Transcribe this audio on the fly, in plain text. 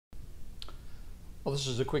Well, this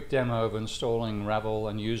is a quick demo of installing Ravel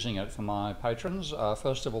and using it for my patrons.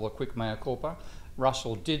 First of all, a quick mea culpa.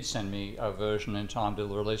 Russell did send me a version in time to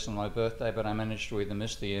release on my birthday, but I managed to either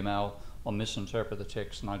miss the email or misinterpret the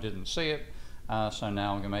text and I didn't see it. So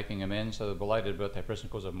now I'm making amends. So the belated birthday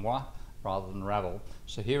present calls it moi rather than Ravel.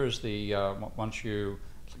 So here is the, once you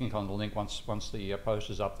click on the link, once the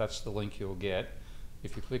post is up, that's the link you'll get.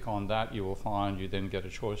 If you click on that, you will find you then get a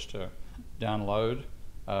choice to download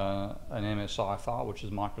an MSI file, which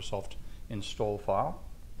is Microsoft install file.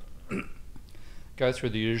 Go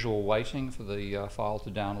through the usual waiting for the file to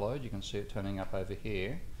download. You can see it turning up over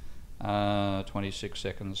here, 26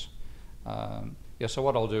 seconds. Yeah, so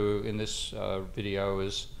what I'll do in this video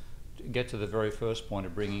is get to the very first point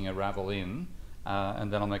of bringing a Ravel in,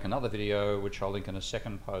 and then I'll make another video which I'll link in a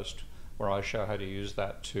second post where I show how to use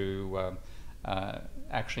that to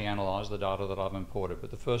actually analyze the data that I've imported.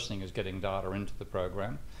 But the first thing is getting data into the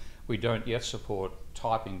program. We don't yet support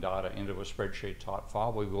typing data into a spreadsheet type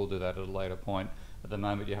file. We will do that at a later point. At the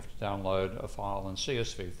moment you have to download a file in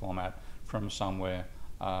CSV format from somewhere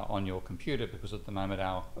on your computer, because at the moment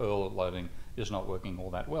our URL loading is not working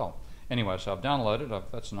all that well. Anyway, so I've downloaded,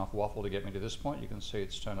 that's enough waffle to get me to this point. You can see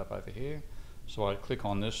it's turned up over here. So I click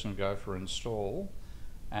on this and go for install.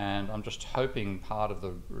 And I'm just hoping part of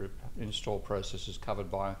the install process is covered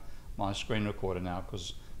by my screen recorder now,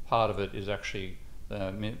 because part of it is actually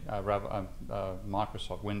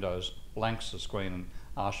Microsoft Windows blanks the screen and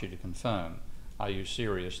asks you to confirm. Are you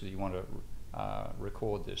serious that you want to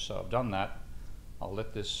record this? So I've done that. I'll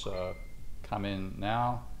let this come in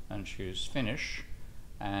now and choose finish.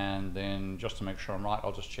 And then just to make sure I'm right,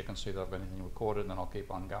 I'll just check and see that I've got anything recorded, and then I'll keep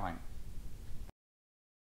on going.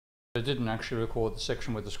 It didn't actually record the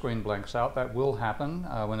section where the screen blanks out. That will happen.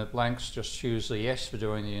 When it blanks, just choose the yes for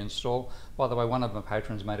doing the install. By the way, one of my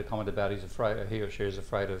patrons made a comment about he or she is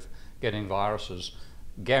afraid of getting viruses.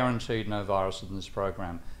 Guaranteed no viruses in this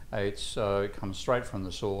program. It comes straight from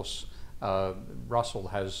the source. Russell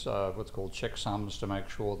has what's called checksums to make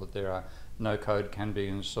sure that there are no code can be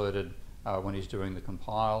inserted when he's doing the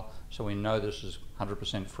compile. So we know this is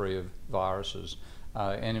 100% free of viruses.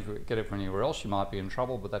 And if you get it from anywhere else, you might be in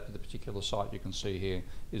trouble, but that particular site you can see here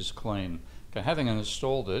is clean. Okay, having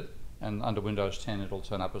installed it, and under Windows 10 it'll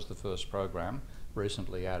turn up as the first program,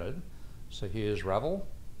 recently added. So here's Ravel.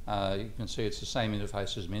 You can see it's the same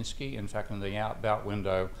interface as Minsky. In fact, in the About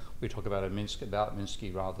window, we talk about about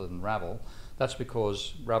Minsky rather than Ravel. That's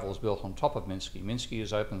because Ravel is built on top of Minsky. Minsky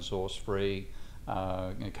is open source, free,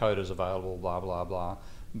 code is available, blah, blah, blah.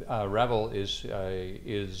 Ravel is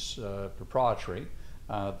proprietary.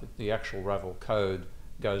 The actual Ravel code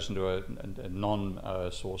goes into a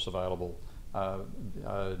non-source available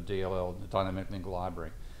DLL, Dynamic Link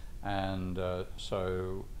Library, and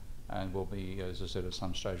we'll be, as I said, at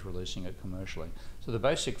some stage releasing it commercially. So the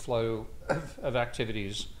basic flow of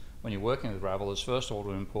activities when you're working with Ravel is first of all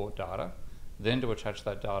to import data, then to attach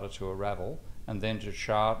that data to a Ravel, and then to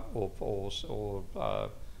chart or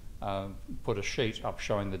put a sheet up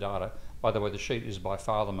showing the data. By the way, the sheet is by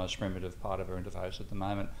far the most primitive part of our interface at the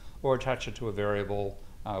moment, or attach it to a variable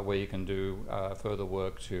where you can do further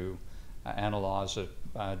work to analyze it,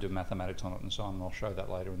 do mathematics on it and so on, and I'll show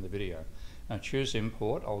that later in the video. Now choose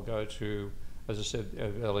import. I'll go to, as I said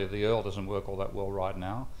earlier, the URL doesn't work all that well right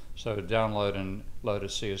now, so download and load a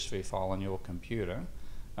CSV file on your computer,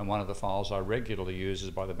 and one of the files I regularly use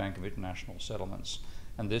is by the Bank of International Settlements,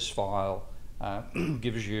 and this file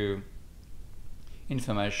gives you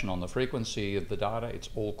information on the frequency of the data. It's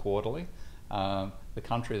all quarterly. The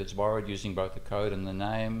country that's borrowed using both the code and the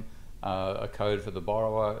name, a code for the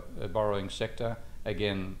borrower, borrowing sector,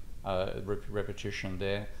 again repetition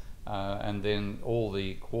there, and then all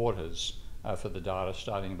the quarters for the data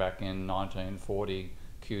starting back in 1940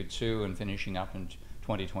 Q2 and finishing up in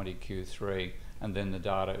 2020 Q3, and then the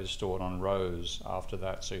data is stored on rows after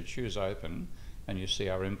that. So you choose open and you see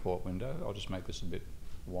our import window. I'll just make this a bit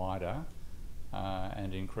wider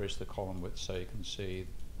and increase the column width so you can see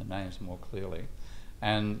the names more clearly.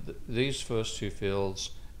 And these first two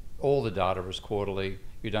fields, all the data is quarterly.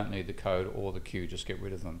 You don't need the code or the queue, just get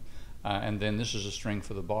rid of them. And then this is a string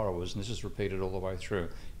for the borrowers, and this is repeated all the way through.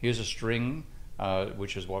 Here's a string,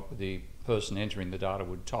 which is what the person entering the data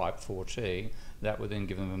would type, 4T. That would then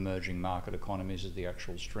give them emerging market economies as the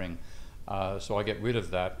actual string. So I get rid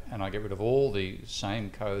of that, and I get rid of all the same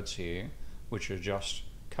codes here, which are just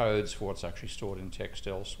codes for what's actually stored in text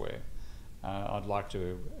elsewhere. I'd like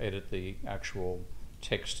to edit the actual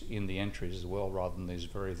text in the entries as well, rather than these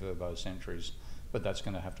very verbose entries, but that's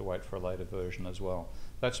going to have to wait for a later version as well.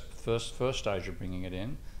 That's first stage of bringing it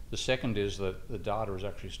in. The second is that the data is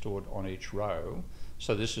actually stored on each row.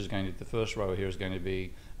 So this is going to, the first row here is going to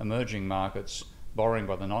be emerging markets, borrowing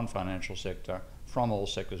by the non-financial sector from all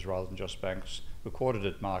sectors rather than just banks, recorded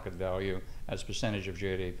at market value as percentage of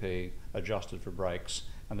GDP adjusted for breaks,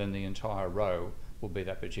 and then the entire row will be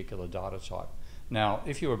that particular data type. Now,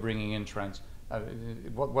 if you were bringing in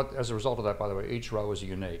as a result of that, by the way, each row is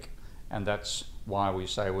unique, and that's why we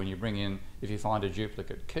say when you bring in, if you find a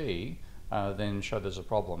duplicate key, then show there's a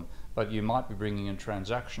problem. But you might be bringing in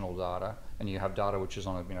transactional data, and you have data which is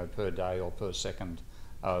on a per day or per second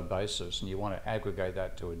basis, and you want to aggregate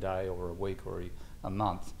that to a day or a week or a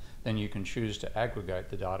month. Then you can choose to aggregate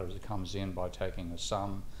the data as it comes in by taking a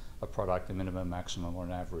sum, a product, a minimum, maximum, or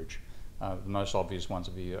an average. The most obvious ones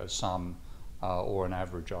would be a sum or an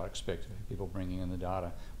average, I expect, of people bringing in the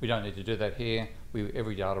data. We don't need to do that here.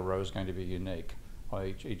 Every data row is going to be unique.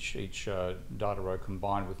 Each data row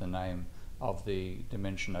combined with the name of the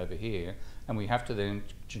dimension over here, and we have to then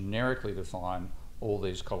generically define all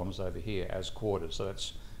these columns over here as quarters. So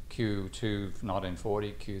that's Q2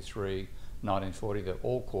 1940, Q3 1940, they're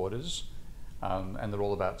all quarters, and they're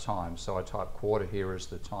all about time. So I type quarter here as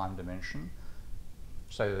the time dimension,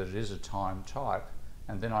 say that it is a time type,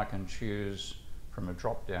 and then I can choose from a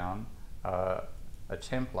drop down a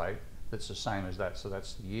template that's the same as that. So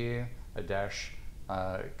that's the year, a dash,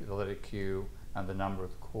 the letter Q, and the number of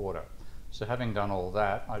the quarter. So having done all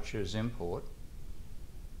that, I choose import,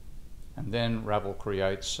 and then Ravel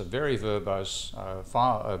creates a very verbose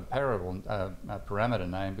parameter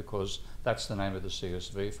name, because that's the name of the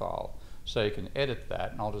CSV file. So you can edit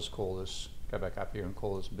that, and I'll just call this, go back up here and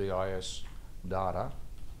call this BIS data.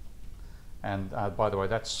 And by the way,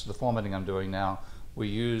 that's the formatting I'm doing now. We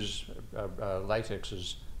use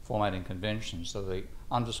LaTex's formatting convention, so the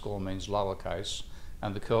underscore means lowercase,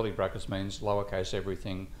 and the curly brackets means lowercase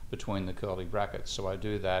everything between the curly brackets. So I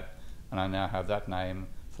do that, and I now have that name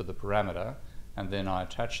for the parameter, and then I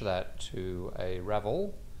attach that to a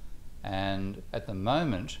Ravel, and at the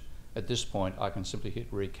moment, at this point, I can simply hit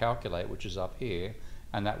recalculate, which is up here,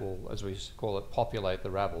 and that will, as we call it, populate the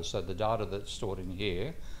Ravel. So the data that's stored in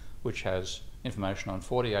here, which has information on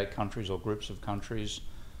 48 countries or groups of countries,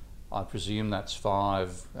 I presume that's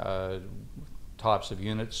 5 types of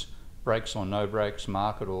units, breaks or no breaks,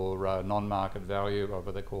 market or non-market value, or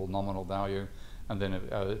what they call nominal value, and then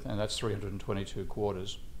and that's 322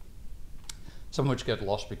 quarters, some of which get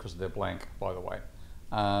lost because they're blank, by the way.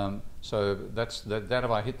 So that's that. If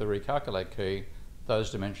I hit the recalculate key, those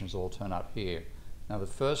dimensions all turn up here. Now the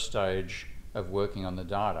first stage of working on the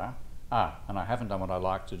data, and I haven't done what I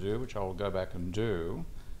like to do, which I'll go back and do,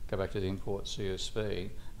 go back to the import CSV,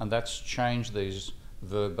 and that's change these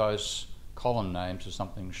verbose column names to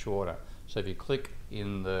something shorter. So if you click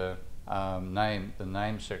in the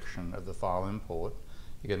name section of the file import,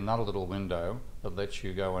 you get another little window that lets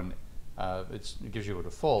you go and it gives you a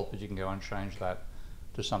default, but you can go and change that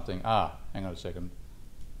to something. Hang on a second.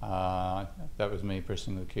 That was me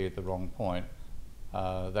pressing the key at the wrong point.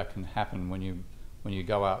 That can happen when you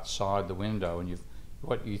go outside the window and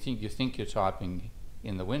what you think you're typing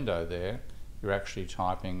in the window there, you're actually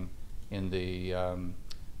typing in the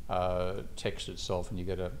text itself, and you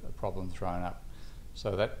get a problem thrown up.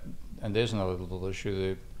 So that, and there's another little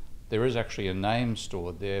issue. There is actually a name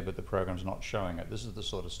stored there, but the program's not showing it. This is the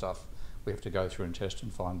sort of stuff we have to go through and test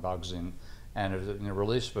and find bugs in. And in a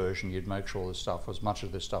release version, you'd make sure this stuff, as much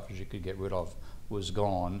of this stuff as you could get rid of, was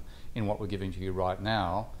gone. In what we're giving to you right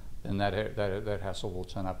now, then that hassle will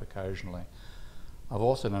turn up occasionally. I've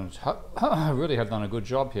also done, I really have done a good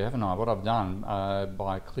job here, haven't I? What I've done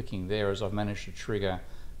by clicking there is I've managed to trigger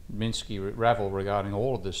Minsky Ravel regarding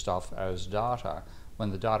all of this stuff as data when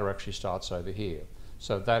the data actually starts over here.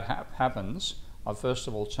 So if that happens, I've first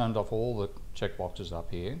of all turned off all the checkboxes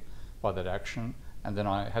up here by that action, and then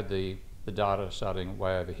I had the data starting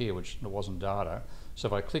way over here, which wasn't data. So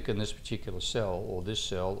if I click in this particular cell, or this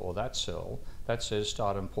cell, or that cell, that says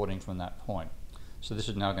start importing from that point. So this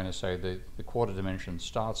is now going to say the quarter dimension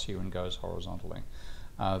starts here and goes horizontally.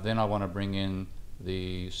 Then I want to bring in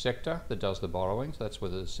the sector that does the borrowing, so that's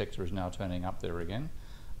where the sector is now turning up there again.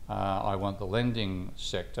 I want the lending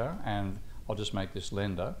sector, and I'll just make this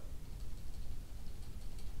lender.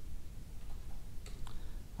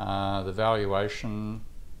 The valuation,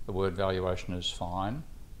 the word valuation is fine,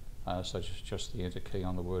 so just the enter key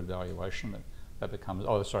on the word valuation, that becomes,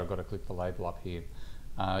 oh sorry, I've got to click the label up here.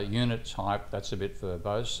 Unit type, that's a bit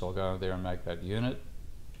verbose, so I'll go there and make that unit.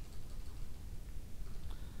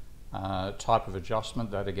 Type of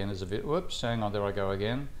adjustment, that again is a bit, whoops, hang on, there I go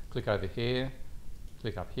again. Click over here,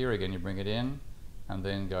 click up here again, you bring it in, and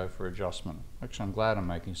then go for adjustment. Actually, I'm glad I'm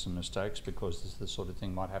making some mistakes, because this sort of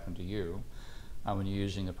thing might happen to you. when you're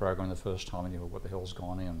using the program the first time and you go, what the hell's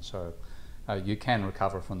gone in? So you can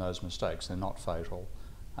recover from those mistakes. They're not fatal.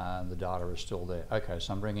 The data is still there. Okay,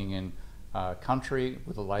 so I'm bringing in country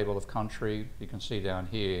with a label of country. You can see down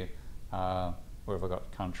here, where have I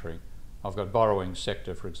got country? I've got borrowing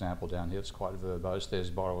sector, for example, down here. It's quite verbose.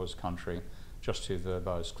 There's borrower's country, just too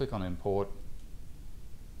verbose. Click on import.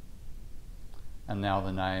 And now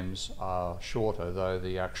the names are shorter, though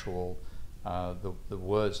the actual, the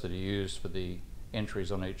words that are used for the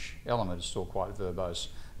entries on each element is still quite verbose.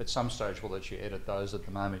 At some stage we'll let you edit those. At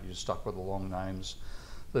the moment you're stuck with the long names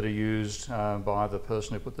that are used by the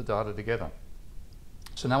person who put the data together.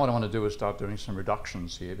 So now what I want to do is start doing some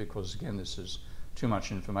reductions here, because again this is too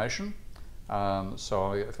much information.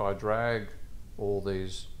 So if I drag all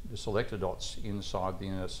the selector dots inside the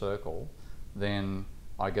inner circle, then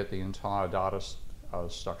I get the entire data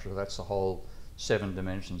structure. That's the whole 7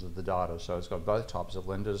 dimensions of the data. So it's got both types of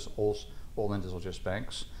lenders, all lenders or just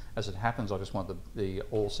banks. As it happens, I just want the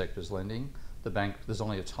all sectors lending. The bank, there's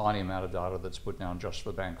only a tiny amount of data that's put down just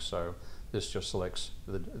for banks, so this just selects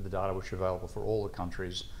the data which is available for all the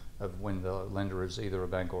countries of when the lender is either a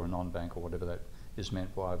bank or a non-bank or whatever that is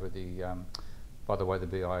meant by the way the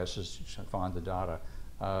BIS is to find the data.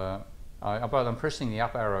 I'm pressing the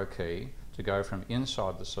up arrow key to go from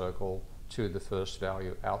inside the circle to the first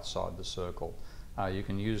value outside the circle. You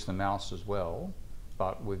can use the mouse as well,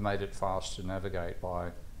 but we've made it fast to navigate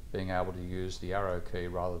by being able to use the arrow key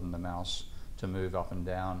rather than the mouse to move up and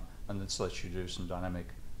down, and this lets you do some dynamic,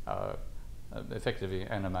 effective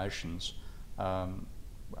animations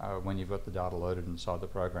when you've got the data loaded inside the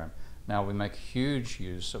program. Now we make huge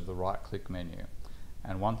use of the right-click menu,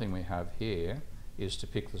 and one thing we have here is to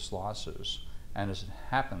pick the slices, and as it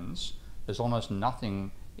happens, there's almost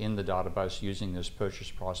nothing in the database using this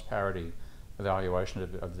purchase price parity evaluation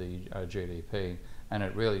of the GDP, and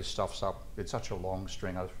it really stuffs up. It's such a long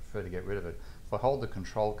string, I prefer to get rid of it. If I hold the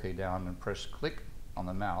control key down and press click on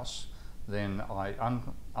the mouse, then I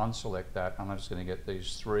unselect that, and I'm just going to get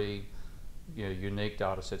these 3 unique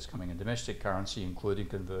data sets coming in: domestic currency, including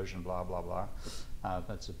conversion, blah, blah, blah.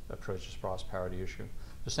 That's a purchase price parity issue.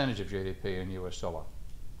 Percentage of GDP in US dollar.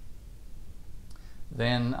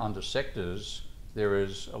 Then under sectors, there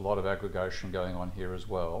is a lot of aggregation going on here as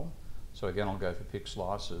well. So again, I'll go for pick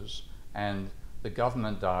slices, and the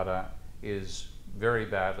government data is very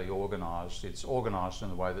badly organised. It's organised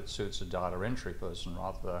in a way that suits a data entry person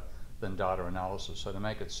rather than data analysis. So to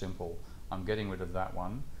make it simple, I'm getting rid of that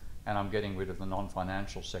one, and I'm getting rid of the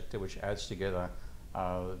non-financial sector, which adds together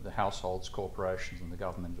the households, corporations and the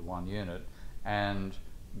government into one unit, and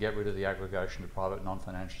get rid of the aggregation of private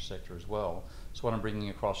non-financial sector as well. So what I'm bringing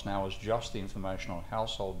across now is just the information on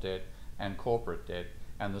household debt and corporate debt,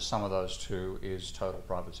 and the sum of those two is total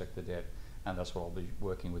private sector debt, and that's what I'll be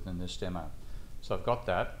working with in this demo. So I've got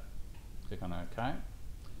that. Click on OK.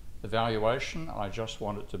 The valuation, I just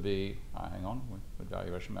want it to be, hang on, what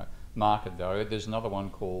valuation? Market value. There's another one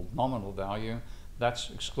called nominal value.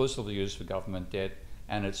 That's exclusively used for government debt,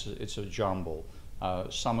 and it's a jumble.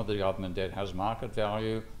 Some of the government debt has market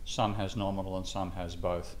value, some has nominal, and some has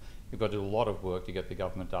both. You've got to do a lot of work to get the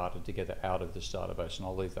government data together out of this database, and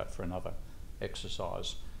I'll leave that for another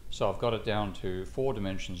exercise. So I've got it down to 4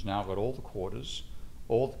 dimensions now. I've got all the quarters,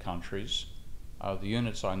 all the countries, the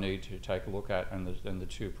units I need to take a look at, and the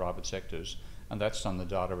 2 private sectors, and that's done the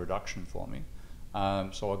data reduction for me.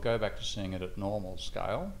 So I'll go back to seeing it at normal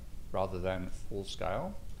scale rather than full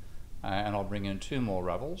scale, and I'll bring in 2 more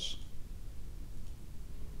Ravels,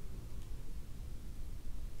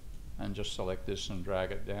 and just select this and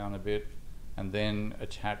drag it down a bit, and then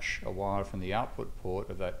attach a wire from the output port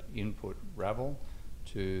of that input Ravel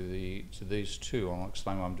to these 2. I'll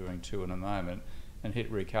explain why I'm doing 2 in a moment, and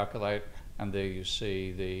hit recalculate, and there you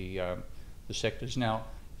see the sectors. Now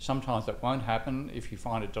sometimes that won't happen. If you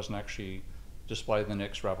find it doesn't actually display the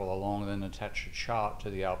next Ravel along, then attach a chart to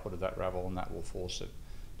the output of that Ravel, and that will force it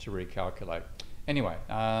to recalculate. Anyway,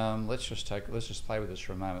 let's just play with this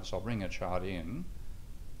for a moment. So I'll bring a chart in,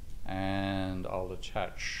 and I'll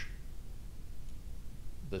attach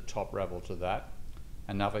the top Ravel to that,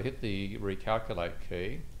 and now if I hit the recalculate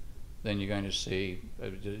key, then you're going to see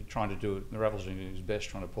trying to do it. The Ravel's doing its best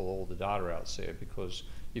trying to pull all the data out there, because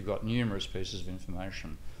you've got numerous pieces of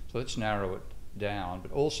information. So let's narrow it down,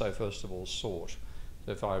 but also first of all sort.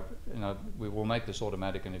 So if we will make this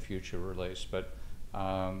automatic in a future release, but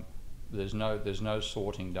there's no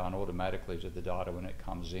sorting done automatically to the data when it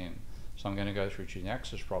comes in. So I'm going to go through choosing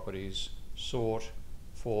access properties, sort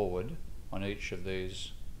forward on each of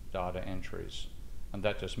these data entries. And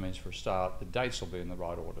that just means, for a start, the dates will be in the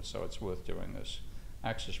right order, so it's worth doing this.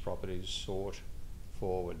 Access properties, sort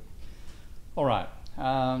forward. All right,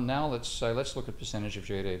 now let's look at percentage of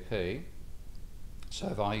GDP. So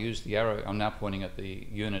if I use the arrow, I'm now pointing at the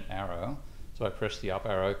unit arrow. So I press the up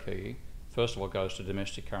arrow key. First of all, it goes to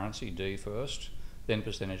domestic currency, D first, then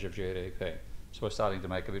percentage of GDP. So we're starting to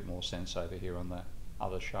make a bit more sense over here on the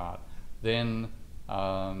other chart. Then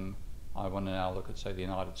I want to now look at, say, the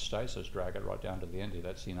United States. Let's drag it right down to the end here.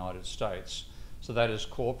 That's the United States. So that is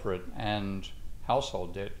corporate and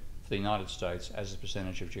household debt for the United States as a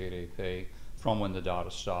percentage of GDP from when the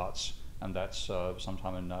data starts, and that's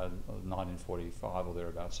sometime in 1945 or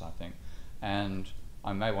thereabouts, I think. And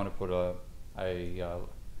I may want to put a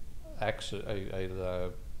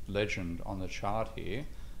legend on the chart here,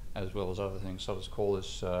 as well as other things. So let's call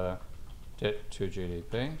this debt to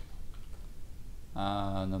GDP,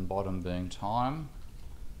 and then bottom being time,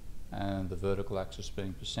 and the vertical axis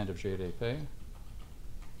being percent of GDP.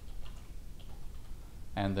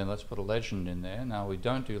 And then let's put a legend in there. Now, we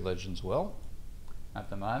don't do legends well at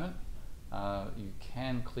the moment. You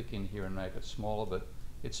can click in here and make it smaller, but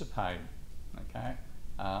it's a pain, okay?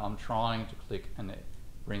 I'm trying to click and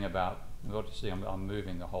bring about, obviously I'm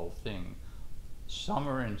moving the whole thing.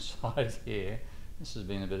 Somewhere inside here, this has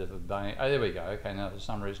been a bit of a bane. Oh, there we go. Okay, now for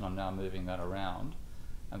some reason I'm now moving that around.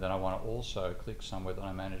 And then I want to also click somewhere that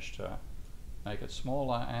I managed to make it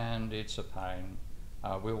smaller, and it's a pain.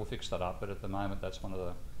 We will fix that up, but at the moment that's one of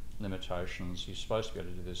the limitations. You're supposed to be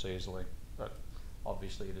able to do this easily, but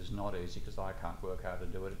obviously it is not easy because I can't work out how to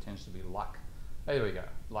do it. It tends to be luck. There we go,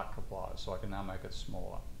 luck applies. So I can now make it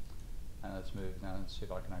smaller. And let's move now and see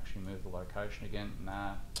if I can actually move the location again.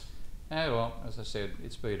 Nah. Well, as I said,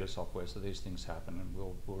 it's beta software, so these things happen, and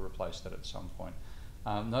we'll replace that at some point.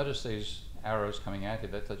 Notice these arrows coming out here.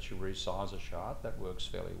 That lets you resize a chart. That works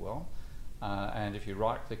fairly well. And if you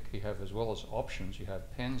right click, you have, as well as options, you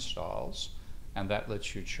have pen styles, and that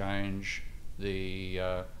lets you change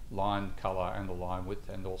the line color and the line width,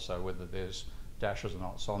 and also whether there's dashes or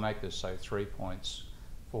not. So I'll make this, say, 3 points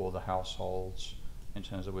for the households in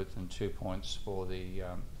terms of width, and 2 points for the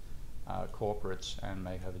corporates, and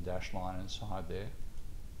may have a dash line inside there.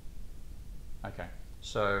 Okay,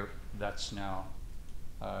 so that's now,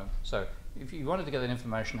 so if you wanted to get that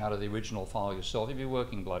information out of the original file yourself, you'd be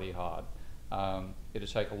working bloody hard. It'd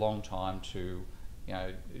take a long time to,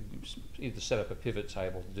 either set up a pivot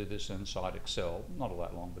table to do this inside Excel, not all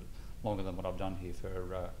that long, but longer than what I've done here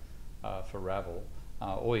for Ravel,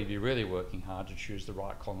 or you'd be really working hard to choose the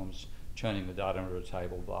right columns, turning the data into a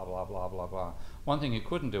table, blah, blah, blah, blah, blah. One thing you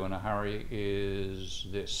couldn't do in a hurry is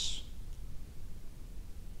this.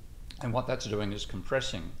 And what that's doing is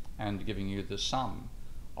compressing and giving you the sum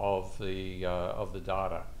of the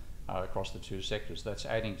data across the two sectors. That's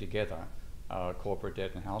adding together corporate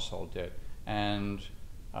debt and household debt. And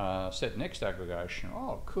set next aggregation.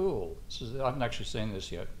 Oh, cool. I haven't actually seen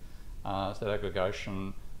this yet. Set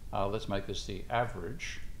aggregation, let's make this the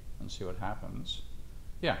average and see what happens.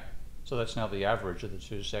 Yeah, so that's now the average of the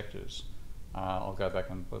two sectors. I'll go back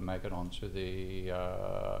and make it onto the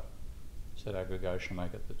set aggregation,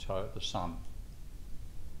 make it the sum.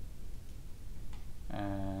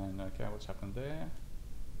 And okay, what's happened there?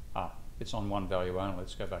 It's on one value only.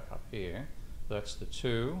 Let's go back up here. That's the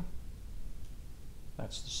 2.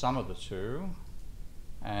 That's the sum of the 2.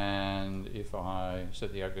 And if I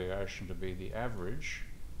set the aggregation to be the average,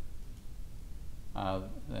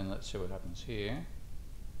 then let's see what happens here.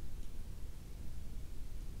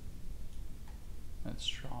 Let's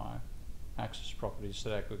try axis properties,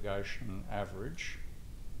 set aggregation, average.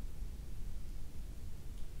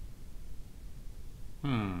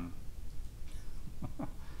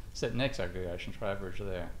 Set next aggregation, try average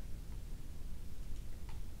there.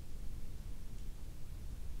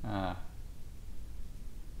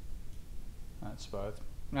 That's both.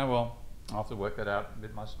 Oh well, I'll have to work that out a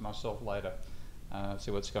bit myself later,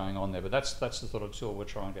 see what's going on there. But that's the sort of tool we're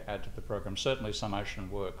trying to add to the program. Certainly summation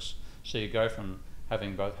works. So you go from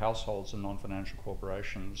having both households and non-financial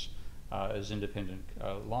corporations as independent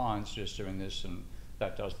lines, just doing this, and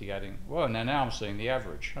that does the adding. Well, now I'm seeing the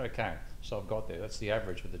average. Okay, so I've got there. That's the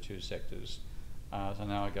average of the two sectors. So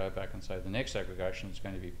now I go back and say the next aggregation is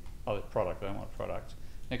going to be product. I don't want product.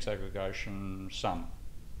 Next aggregation, sum.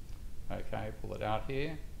 Okay, pull it out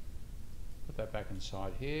here, put that back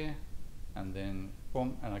inside here, and then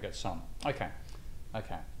boom, and I get sum. Okay.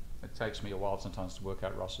 It takes me a while sometimes to work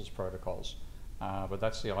out Russell's protocols, but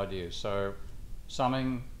that's the idea. So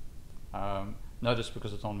summing, notice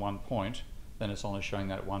because it's on one point, then it's only showing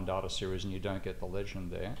that one data series and you don't get the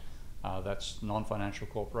legend there. That's non-financial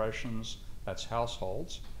corporations, that's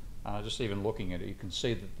households. Just even looking at it, you can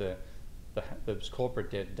see that the corporate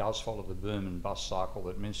debt does follow the boom and bust cycle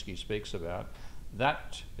that Minsky speaks about.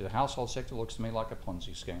 the household sector looks to me like a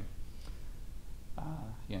Ponzi scheme.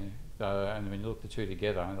 And when you look the two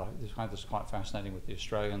together, I find this quite fascinating with the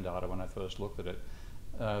Australian data when I first looked at it.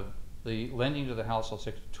 The lending to the household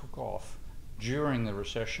sector took off during the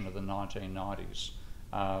recession of the 1990s,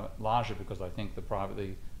 largely because I think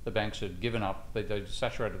the banks had given up, they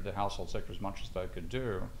saturated the household sector as much as they could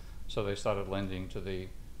do, so they started lending to they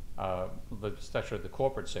saturated the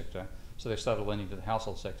corporate sector, so they started lending to the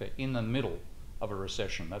household sector in the middle of a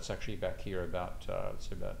recession. That's actually back here about,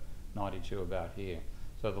 about 92, about here.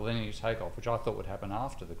 So the lending takeoff, which I thought would happen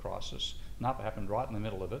after the crisis, happened right in the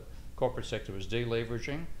middle of it. Corporate sector was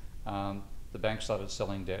deleveraging. The bank started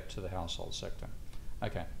selling debt to the household sector.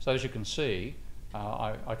 Okay, so as you can see,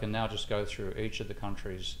 I can now just go through each of the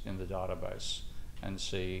countries in the database and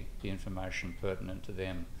see the information pertinent to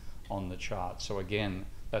them on the chart. So again,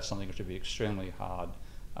 that's something which would be extremely hard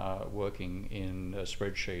working in a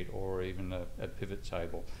spreadsheet or even a pivot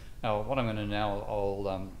table. Now, what I'm going to now,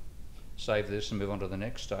 I'll save this and move on to the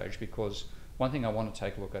next stage, because one thing I want to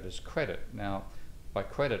take a look at is credit. Now, by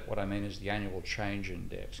credit, what I mean is the annual change in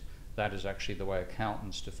debt. That is actually the way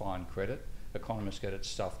accountants define credit. Economists get it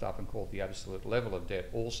stuffed up and call it the absolute level of debt,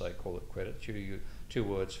 also call it credit. Two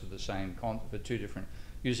words for the same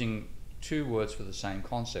using two words for the same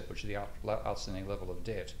concept, which is the outstanding level of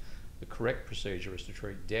debt. The correct procedure is to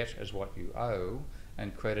treat debt as what you owe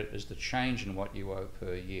and credit as the change in what you owe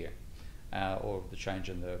per year, or the change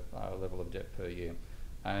in the level of debt per year.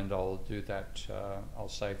 And I'll do that, I'll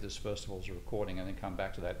save this first of all as a recording and then come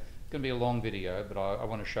back to that. It's going to be a long video, but I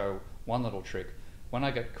want to show one little trick. When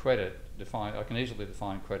I get credit defined, I can easily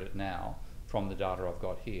define credit now from the data I've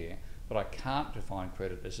got here, but I can't define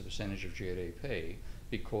credit as a percentage of GDP,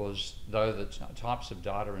 because though the types of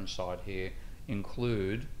data inside here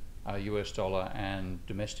include US dollar and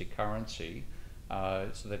domestic currency,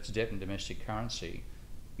 so that's debt and domestic currency,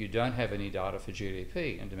 you don't have any data for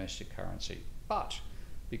GDP and domestic currency. But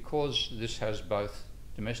because this has both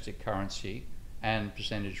domestic currency and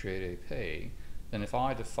percentage GDP, then if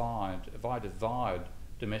I divide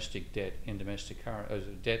domestic debt in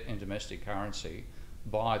domestic currency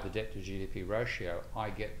by the debt to GDP ratio, I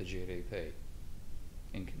get the GDP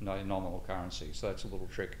in nominal currency. So that's a little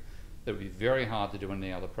trick that would be very hard to do in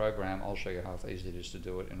any other program. I'll show you how easy it is to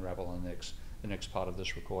do it in Ravel in the next part of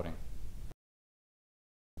this recording.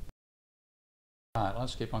 Alright,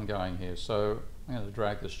 let's keep on going here. So I'm going to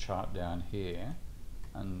drag this chart down here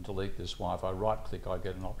and delete this Y. If I right click, I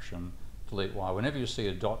get an option, delete Y. Whenever you see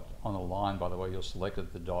a dot on a line, by the way, you've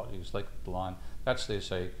selected the dot, you selected the line, that's there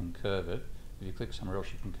so you can curve it. If you click somewhere else,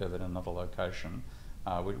 you can curve it in another location,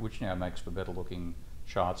 which now makes for better looking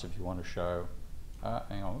charts if you want to show,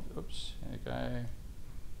 hang on, oops, okay.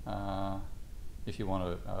 If you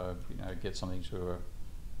want to get something to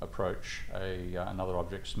approach another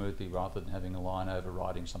object smoothly rather than having a line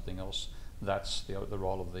overriding something else, that's the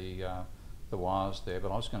role of the wires there.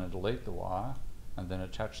 But I'm just going to delete the wire and then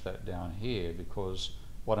attach that down here, because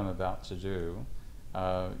what I'm about to do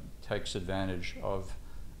takes advantage of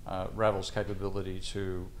Ravel's capability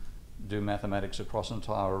to do mathematics across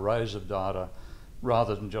entire arrays of data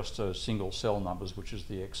rather than just single cell numbers, which is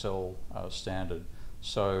the Excel standard.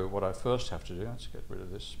 So what I first have to do, let's get rid of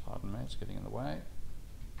this, pardon me, it's getting in the way.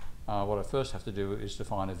 What I first have to do is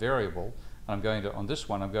define a variable. And I'm going to, on this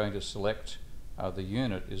one, I'm going to select the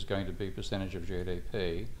unit is going to be percentage of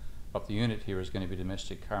GDP, but the unit here is going to be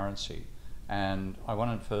domestic currency. And I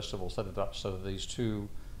want to first of all set it up so that these two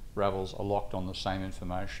Ravels are locked on the same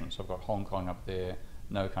information. So I've got Hong Kong up there,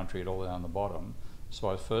 no country at all down the bottom. So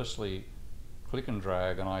I firstly click and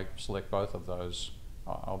drag and I select both of those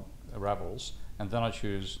Ravels, and then I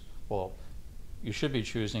choose, well, you should be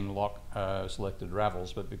choosing lock selected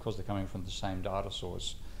Ravels, but because they're coming from the same data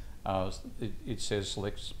source, it says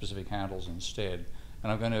select specific handles instead.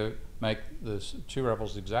 And I'm going to make the two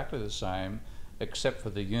Ravels exactly the same, except for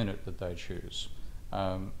the unit that they choose.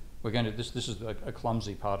 We're going to, this is a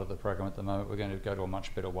clumsy part of the program at the moment. We're going to go to a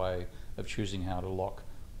much better way of choosing how to lock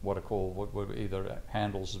what are called either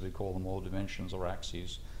handles, as we call them, or dimensions or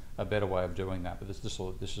axes. A better way of doing that, but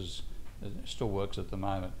this still works at the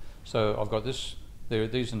moment. So I've got this.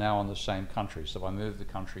 These are now on the same country. So if I move the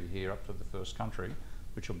country here up to the first country,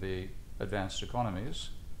 which will be advanced economies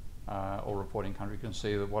or reporting country, you can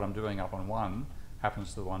see that what I'm doing up on one happens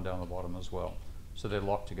to the one down the bottom as well. So they're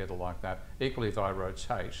locked together like that. Equally, if I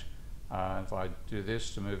rotate, if I do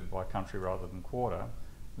this to move it by country rather than quarter,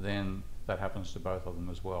 then that happens to both of them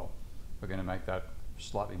as well. We're going to make that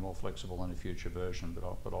slightly more flexible in a future version,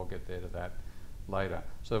 but I'll get there to that later.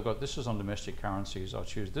 So I've got this is on domestic currencies. I'll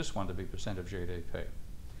choose this one to be percent of GDP.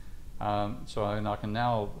 So I can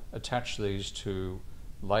now attach these to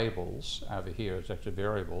labels over here, attach to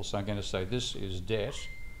variables. So I'm going to say this is debt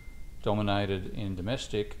dominated in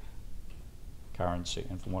domestic currency,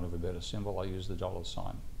 and for want of a better symbol, I use the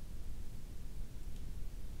 $sign.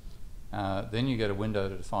 Then you get a window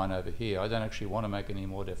to define over here. I don't actually want to make any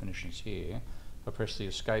more definitions here. I press the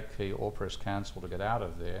escape key or press cancel to get out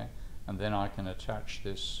of there, and then I can attach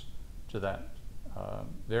this to that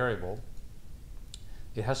variable.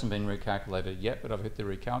 It hasn't been recalculated yet, but I've hit the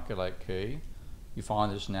recalculate key. You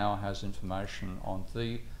find this now has information on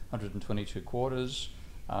 322 quarters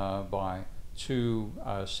by 2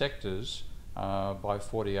 sectors by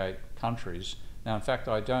 48 countries. Now, in fact,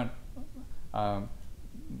 I don't.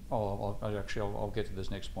 I'll get to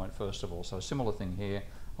this next point first of all. So a similar thing here.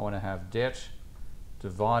 I want to have debt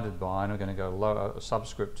divided by, and I'm going to go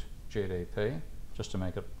subscript GDP, just to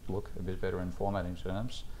make it look a bit better in formatting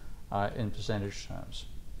terms, in percentage terms.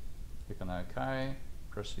 Click on OK,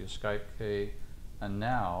 press the escape key, and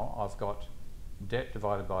now I've got debt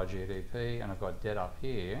divided by GDP, and I've got debt up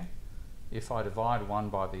here. If I divide one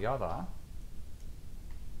by the other,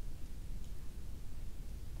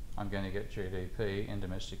 I'm going to get GDP in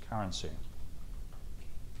domestic currency.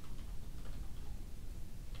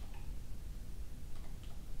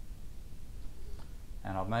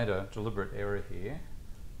 And I've made a deliberate error here,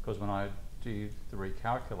 because when I do the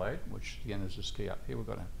recalculate, which again is this key up here, we've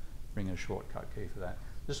got to bring a shortcut key for that.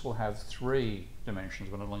 This will have 3 dimensions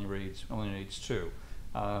when it only needs 2.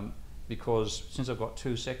 Because since I've got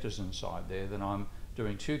 2 sectors inside there, then I'm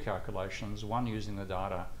doing 2 calculations, one using the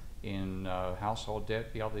data in household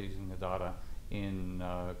debt, the other using the data in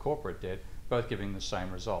corporate debt, both giving the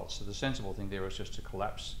same results. So the sensible thing there is just to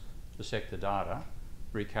collapse the sector data,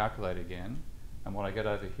 recalculate again, and what I get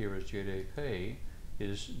over here as GDP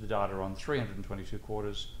is the data on 322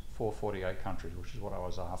 quarters for 48 countries, which is what I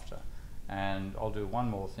was after. And I'll do one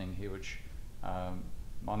more thing here, which I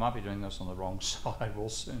might be doing this on the wrong side, we'll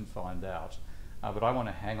soon find out. But I want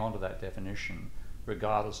to hang on to that definition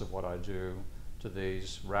regardless of what I do to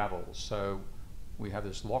these Ravels. So we have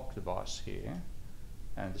this lock device here,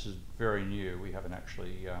 and this is very new. We haven't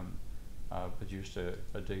actually produced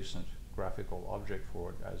a decent graphical object for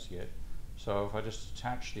it as yet. So if I just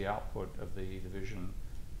attach the output of the division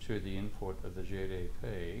to the input of the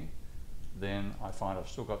GDP, then I find I've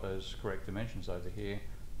still got those correct dimensions over here.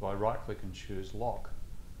 If I right click and choose lock,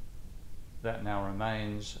 that now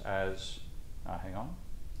remains as, hang on,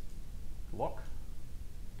 lock,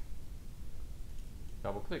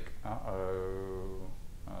 double click,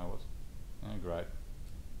 great.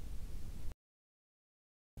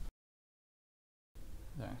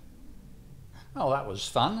 There. Oh, that was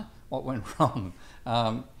fun. What went wrong?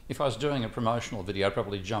 If I was doing a promotional video, I'd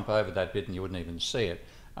probably jump over that bit and you wouldn't even see it.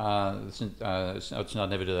 I'd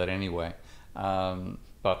never do that anyway.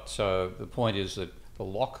 But the point is that the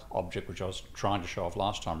lock object, which I was trying to show off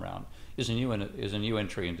last time round, is a new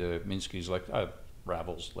entry into Minsky's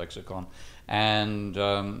Ravel's lexicon, and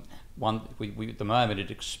at the moment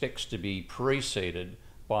it expects to be preceded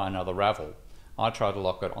by another Ravel. I tried to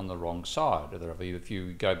lock it on the wrong side of the Ravel. If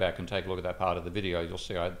you go back and take a look at that part of the video, you'll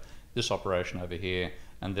see I had this operation over here,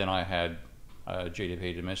 and then I had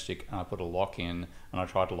GDP domestic, and I put a lock in, and I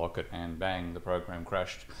tried to lock it, and bang, the program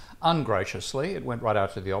crashed ungraciously. It went right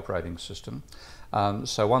out to the operating system.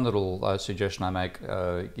 So one little suggestion I make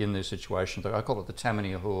in this situation, I call it the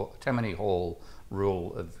Tammany Hall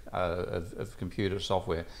rule of computer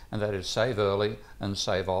software, and that is save early and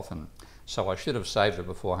save often. So I should have saved it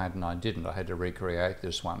beforehand, and I didn't. I had to recreate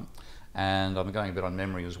this one. And I'm going a bit on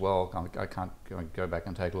memory as well. I can't go back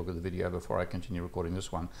and take a look at the video before I continue recording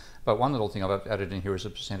this one. But one little thing I've added in here is a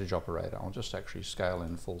percentage operator. I'll just actually scale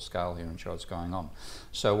in full scale here and show what's going on.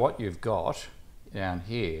 So what you've got down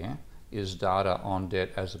here is data on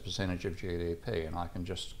debt as a percentage of GDP, and I can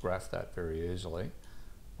just graph that very easily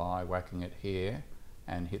by whacking it here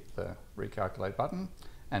and hit the recalculate button.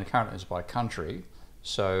 And currently it's by country.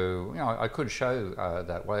 So I could show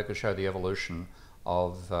that way. I could show the evolution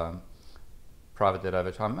of private debt over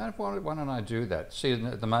time. Why don't I do that? See,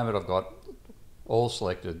 at the moment I've got all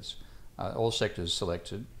sectors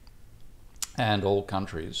selected and all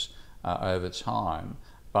countries over time.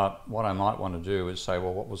 But what I might want to do is say,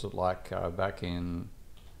 well, what was it like back in,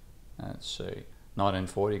 let's see,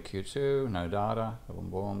 1940 Q2, no data, boom,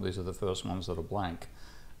 boom. These are the first ones that are blank.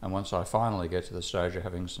 And once I finally get to the stage of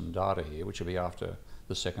having some data here, which will be after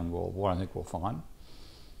the Second World War, I think we'll find.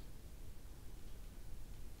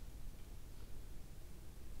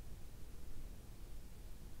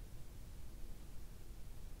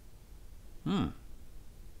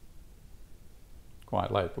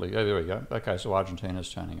 Quite late. Oh, there we go. Okay, so Argentina's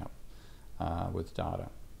turning up. with data.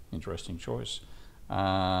 Interesting choice.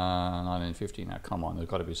 1950, now come on, there's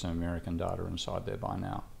got to be some American data inside there by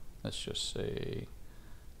now. Let's just see.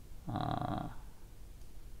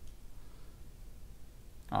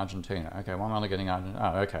 Argentina. Okay, well, I'm only getting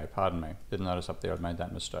Argentina. Oh, okay, pardon me. Didn't notice up there I'd made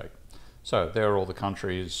that mistake. So there are all the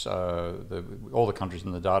countries, all the countries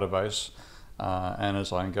in the database. And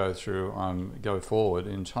as I go through, go forward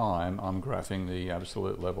in time, I'm graphing the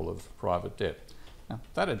absolute level of private debt. Now,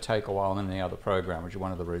 that'd take a while in any other program, which is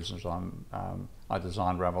one of the reasons I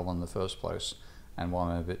designed Ravel in the first place, and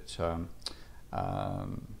why I'm a bit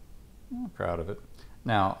proud of it.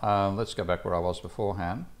 Now, let's go back where I was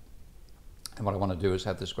beforehand. And what I want to do is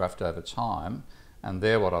have this graphed over time, and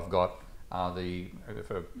there what I've got are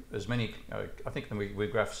for as many, I think we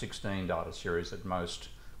graph 16 data series at most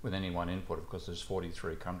with any one input. Of course, there's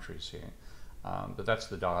 43 countries here. But that's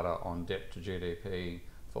the data on debt to GDP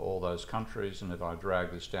for all those countries, and if I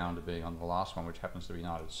drag this down to being on the last one, which happens to be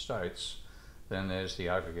United States, then there's the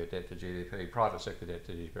aggregate debt to GDP, private sector debt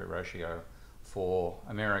to GDP ratio for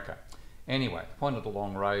America. Anyway, the point of the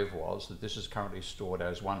long rave was that this is currently stored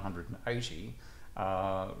as 180,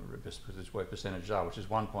 because it's where percentages are, which is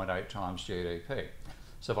 1.8 times GDP.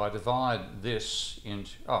 So if I divide this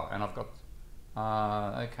into, oh, and I've got,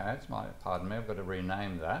 okay, it's pardon me, I've got to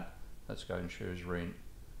rename that. Let's go and choose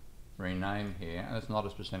rename here, and it's not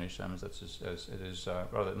as percentage terms, that's as it is,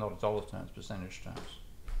 rather not as dollar terms, percentage terms.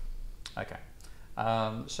 Okay,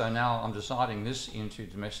 so now I'm deciding this into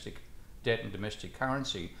domestic debt and domestic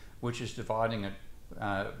currency, which is dividing it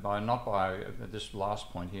not by this last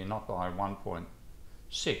point here, not by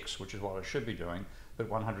 1.6, which is what I should be doing, but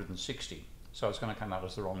 160. So it's going to come out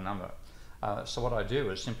as the wrong number. So what I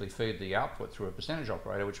do is simply feed the output through a percentage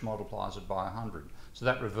operator, which multiplies it by 100. So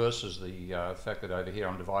that reverses the fact that over here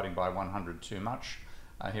I'm dividing by 100 too much.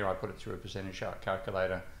 Here I put it through a percentage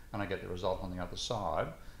calculator, and I get the result on the other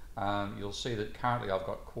side. You'll see that currently I've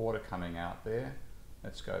got quarter coming out there.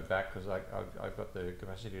 Let's go back, because I've got the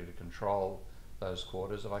capacity to control those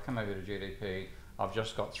quarters. If I come over to GDP, I've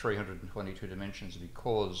just got 322 dimensions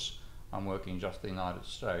because I'm working just the United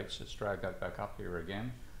States. Let's drag that back up here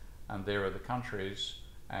again. And there are the countries,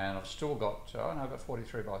 and I've still got, oh no, I've got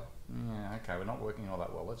 43 by, yeah, okay, we're not working all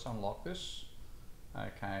that well. Let's unlock this,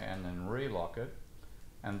 okay, and then relock it,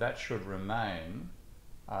 and that should remain,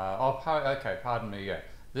 okay, pardon me, yeah.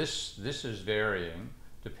 This is varying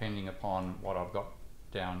depending upon what I've got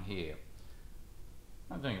down here.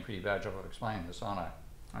 I'm doing a pretty bad job of explaining this, aren't I?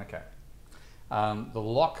 Okay. The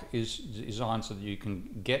lock is designed so that you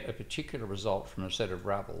can get a particular result from a set of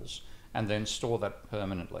Ravels and then store that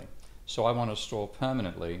permanently. So I want to store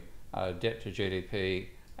permanently debt to GDP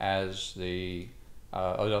as the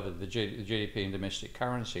GDP in domestic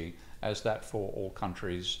currency as that for all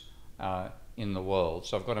countries in the world.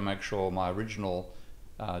 So I've got to make sure my original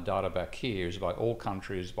data back here is by all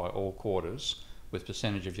countries by all quarters with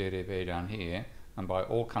percentage of GDP down here, and by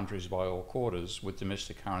all countries by all quarters with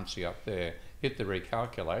domestic currency up there. Hit the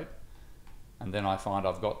recalculate, and then I find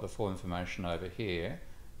I've got the full information over here.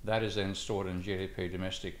 That is then stored in GDP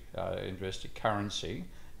domestic currency,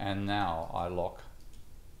 and now I lock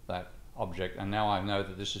that object, and now I know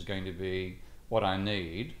that this is going to be what I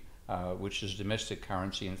need, which is domestic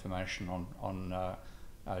currency information on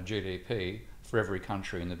GDP for every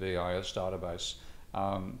country in the BIS database.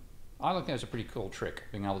 I think that's a pretty cool trick,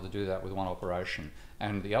 being able to do that with one operation.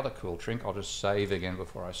 And the other cool trick, I'll just save again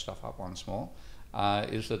before I stuff up once more,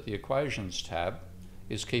 is that the equations tab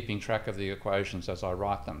is keeping track of the equations as I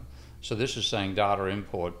write them. So this is saying data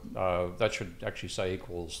import, that should actually say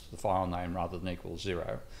equals the file name rather than equals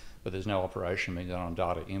 0, but there's no operation being done on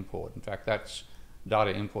data import. In fact,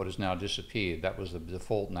 data import has now disappeared. That was the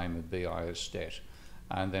default name of BIS debt.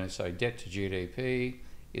 And then say debt to GDP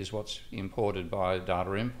is what's imported by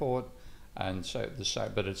data import, and so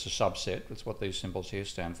but it's a subset. That's what these symbols here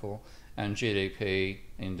stand for. And GDP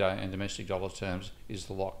in domestic dollar terms is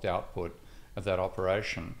the locked output of that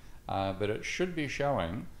operation. But it should be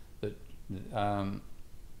showing that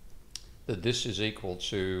that this is equal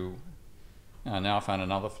to. Now I found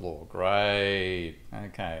another flaw. Great.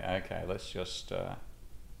 Okay. Let's just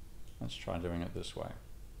let's try doing it this way.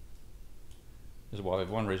 This is why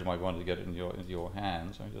one reason why I wanted to get it into your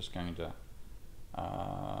hands. I'm just going to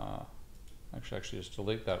actually just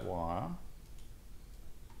delete that wire.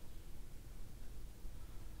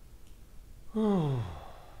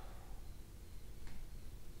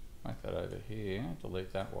 Make that over here.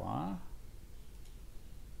 Delete that wire.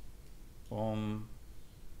 Boom.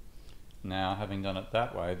 Now, having done it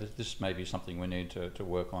that way, this may be something we need to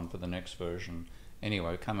work on for the next version.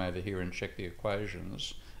 Anyway, come over here and check the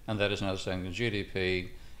equations. And that is now saying the GDP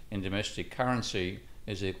in domestic currency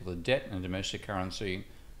is equal to debt in domestic currency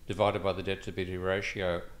divided by the debt to BT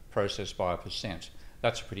ratio processed by a percent.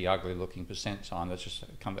 That's a pretty ugly looking percent sign. That's just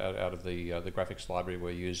come out of the graphics library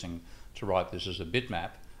we're using to write this as a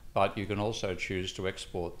bitmap, but you can also choose to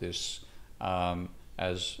export this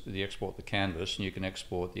as export the canvas, and you can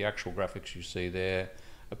export the actual graphics you see there,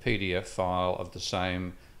 a PDF file of the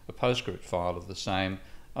same, a PostScript file of the same,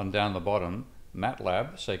 and down the bottom,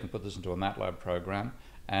 MATLAB, so you can put this into a MATLAB program,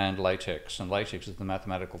 and LaTeX. And LaTeX is the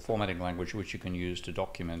mathematical formatting language which you can use to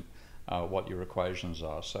document what your equations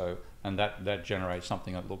are. So, and that generates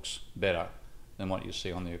something that looks better than what you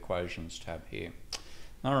see on the equations tab here.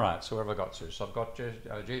 All right, so where have I got to? So I've got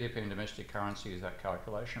GDP in domestic currency is that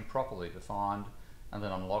calculation properly defined, and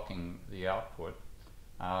then I'm locking the output.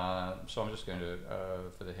 So I'm just going to,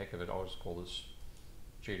 for the heck of it, I'll just call this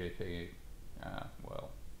GDP.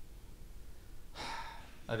 Well,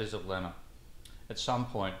 that is a dilemma. At some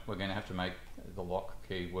point, we're going to have to make the lock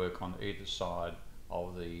key work on either side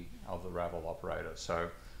of the Ravel operator. So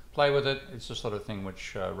play with it. It's the sort of thing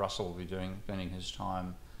which Russell will be doing, spending his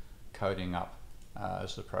time coding up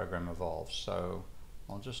as the program evolves. So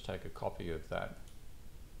I'll just take a copy of that,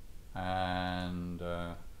 and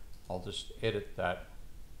I'll just edit that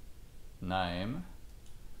name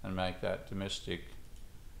and make that domestic,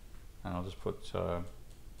 and I'll just put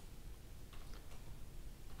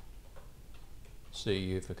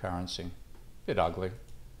CU for currency. Bit ugly.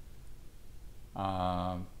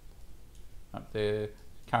 Up there,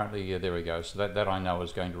 currently, yeah, there we go. So that I know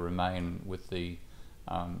is going to remain with the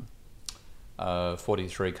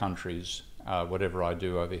 43 countries, whatever I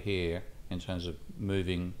do over here in terms of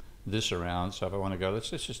moving this around. So if I want to go, let's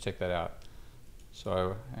just check that out.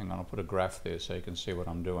 So hang on, I'll put a graph there so you can see what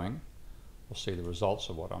I'm doing. We'll see the results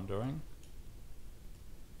of what I'm doing.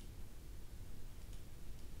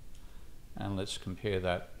 And let's compare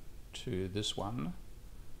that to this one.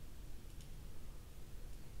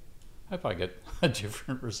 Hope I get a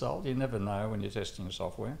different result. You never know when you're testing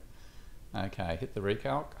software. Okay, hit the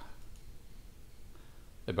recalc.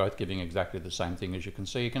 They're both giving exactly the same thing, as you can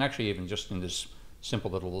see. You can actually, even just in this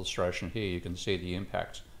simple little illustration here, you can see the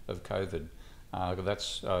impact of COVID.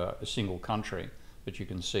 That's a single country, but you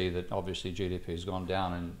can see that obviously GDP has gone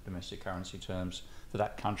down in domestic currency terms for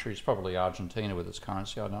that country. It's probably Argentina with its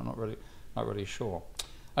currency. I'm not really sure.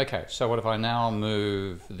 Okay, so what if I now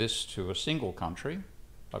move this to a single country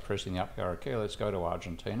by pressing the up arrow key? Let's go to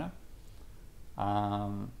Argentina.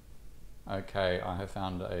 Okay, I have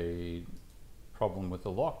found a problem with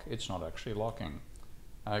the lock. It's not actually locking.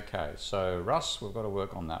 Okay, so Russ, we've got to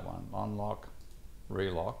work on that one. Unlock,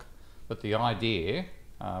 relock. But the idea,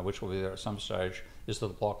 which will be there at some stage, is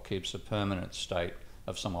that the lock keeps a permanent state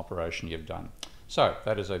of some operation you've done. So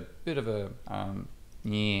that is a bit of a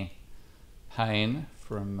near pain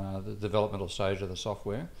from the developmental stage of the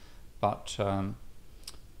software, but oh,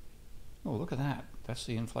 look at that. That's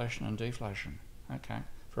the inflation and deflation, okay,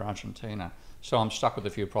 for Argentina. So I'm stuck with a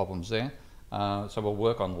few problems there. So we'll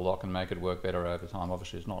work on the lock and make it work better over time.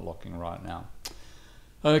 Obviously it's not locking right now.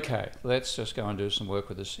 Okay, let's just go and do some work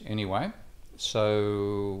with this anyway.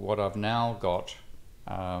 So what I've now got,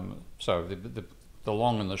 so the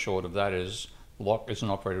long and the short of that is lock is an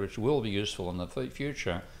operator which will be useful in the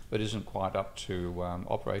future, but isn't quite up to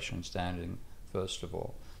operation standing, first of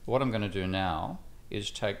all. What I'm going to do now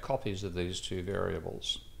is take copies of these two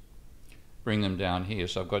variables, bring them down here.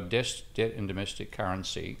 So I've got debt in domestic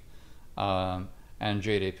currency and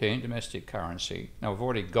GDP in domestic currency. Now I've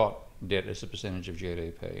already got debt as a percentage of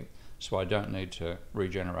GDP, so I don't need to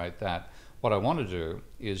regenerate that. What I want to do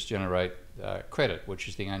is generate credit, which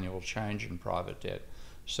is the annual change in private debt.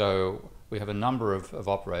 So we have a number of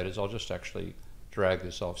operators. I'll just actually drag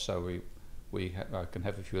this off so we can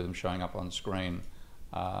have a few of them showing up on screen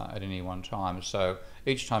at any one time. So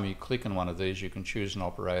each time you click on one of these, you can choose an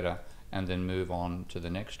operator and then move on to the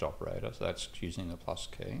next operator. So that's using the plus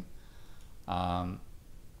key.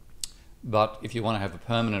 But if you want to have a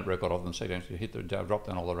permanent record of them, so you don't have to hit the drop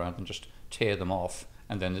down all around and just tear them off,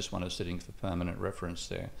 and then this one is sitting for permanent reference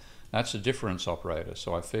there. That's a difference operator.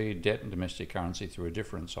 So I feed debt and domestic currency through a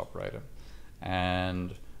difference operator.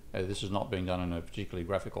 And this is not being done in a particularly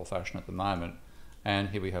graphical fashion at the moment. And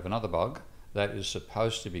here we have another bug that is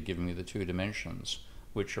supposed to be giving me the two dimensions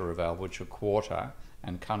which are available, which are quarter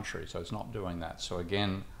and country. So it's not doing that. So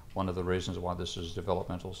again, one of the reasons why this is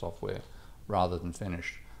developmental software rather than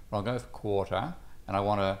finished. But I'll go for quarter, and I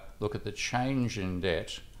want to look at the change in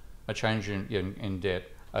debt, a change in debt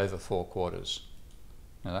over 4 quarters.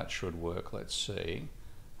 Now that should work, let's see.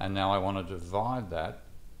 And now I want to divide that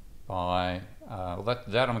by, well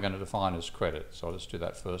that I'm going to define as credit, so I'll just do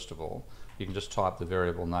that first of all. You can just type the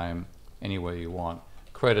variable name anywhere you want.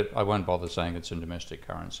 Credit, I won't bother saying it's in domestic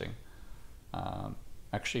currency.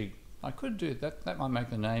 Actually, I could do that, that might make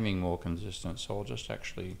the naming more consistent, so I'll just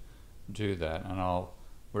actually do that, and I'll,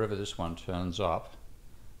 wherever this one turns up,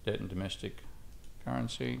 debt in domestic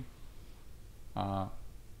currency, well,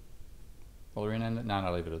 we're in,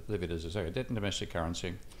 no, leave it as a second, debt in domestic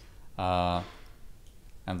currency,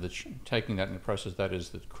 and taking that in the process, that is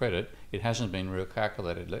the credit. It hasn't been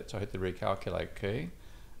recalculated, so I hit the recalculate key,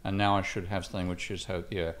 and now I should have something which is,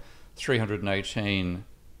 318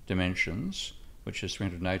 dimensions, which is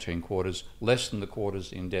 318 quarters, less than the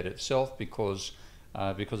quarters in debt itself, because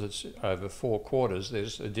it's over 4 quarters,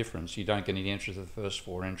 there's a difference. You don't get any entries of the first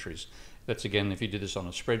 4 entries. That's again, if you did this on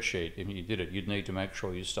a spreadsheet, if you did it, you'd need to make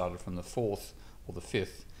sure you started from the 4th or the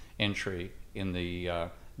 5th entry in the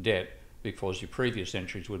debt, because your previous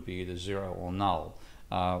entries would be either 0 or null.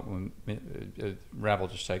 Ravel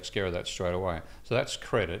just takes care of that straight away. So that's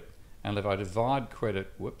credit, and if I divide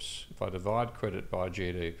credit, if I divide credit by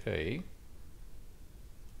GDP,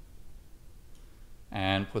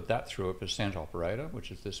 and put that through a percent operator,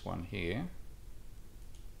 which is this one here,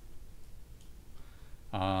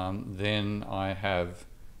 then I have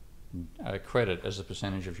credit as a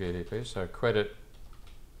percentage of GDP. So credit,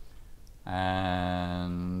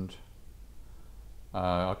 and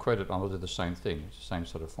credit, I'll do the same thing, same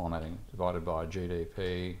sort of formatting, divided by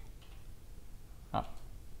GDP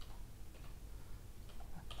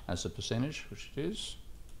as a percentage, which it is,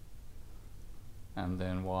 and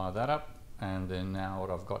then wire that up. And then now what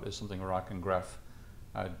I've got is something where I can graph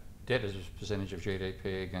debt as a percentage of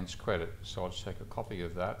GDP against credit. So I'll just take a copy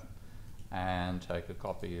of that and take a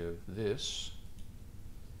copy of this.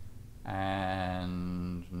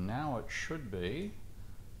 And now it should be,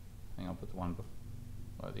 I think I'll put the one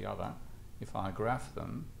below the other. If I graph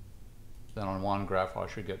them, then on one graph I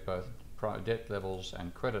should get both debt levels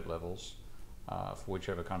and credit levels for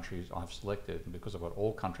whichever countries I've selected. And because I've got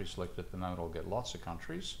all countries selected at the moment, I'll get lots of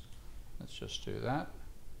countries. Let's just do that.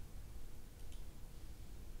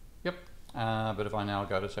 Yep, but if I now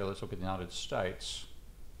go to say, let's look at the United States,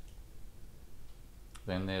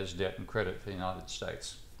 then there's debt and credit for the United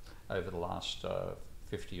States over the last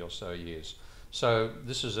 50 or so years. So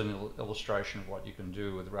this is an illustration of what you can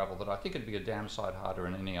do with Ravel that I think it'd be a damn sight harder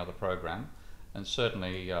in any other program, and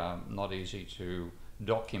certainly not easy to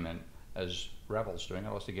document as Ravel's doing.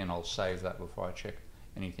 Again, I'll save that before I check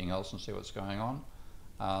anything else and see what's going on.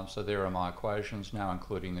 So there are my equations now,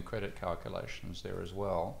 including the credit calculations there as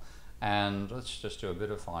well. And let's just do a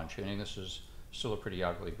bit of fine tuning. This is still a pretty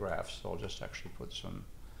ugly graph, so I'll just actually put some,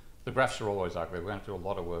 the graphs are always ugly. We're going to do a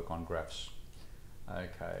lot of work on graphs.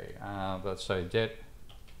 Okay, let's say debt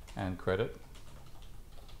and credit.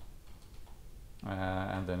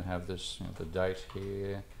 And then have this, the date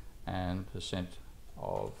here and percent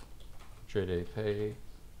of GDP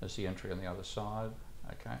as the entry on the other side.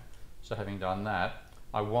 Okay, so having done that,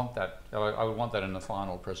 I would want that in the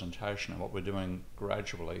final presentation, and what we're doing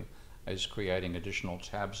gradually is creating additional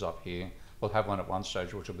tabs up here. We'll have one at one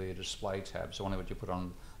stage which will be a display tab, so only what you put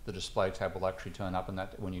on the display tab will actually turn up, and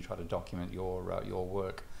that when you try to document your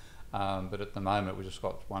work. But at the moment we've just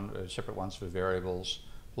got separate ones for variables,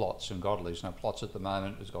 plots and godlies. Now plots at the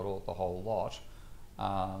moment has got the whole lot,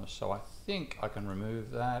 so I think I can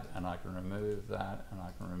remove that, and I can remove that, and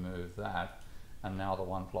I can remove that. And now the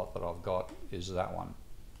one plot that I've got is that one.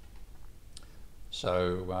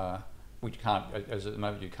 So we can't, as at the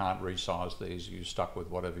moment, you can't resize these. You're stuck with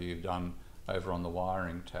whatever you've done over on the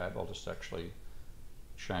wiring tab. I'll just actually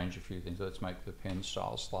change a few things. Let's make the pen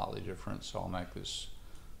style slightly different. So I'll make this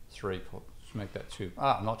 3, make that 2,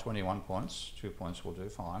 not 21 points. 2 points will do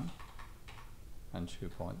fine. And 2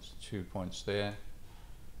 points there.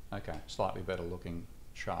 Okay, slightly better looking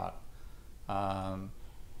chart.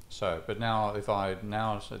 But now if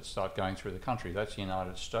let's start going through the country. That's the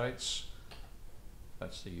United States,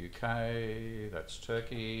 that's the UK, that's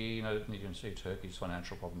Turkey. You can see Turkey's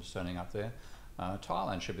financial problems turning up there.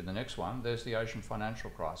 Thailand should be the next one. There's the Asian financial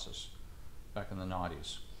crisis back in the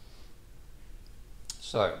 90s.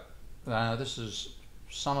 So this is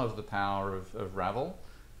some of the power of Ravel.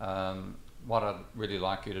 What I'd really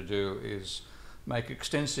like you to do is make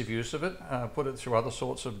extensive use of it, put it through other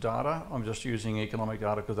sorts of data. I'm just using economic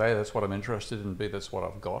data because A, that's what I'm interested in, B, that's what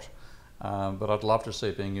I've got. But I'd love to see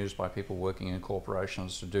it being used by people working in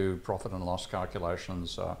corporations to do profit and loss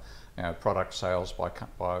calculations, product sales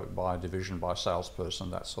by division, by salesperson,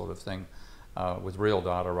 that sort of thing, with real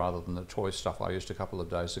data rather than the toy stuff I used a couple of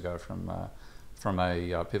days ago from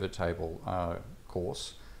a pivot table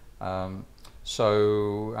course.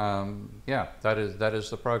 So yeah, that is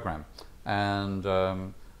the program, and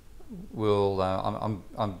I'm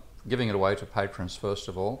giving it away to patrons first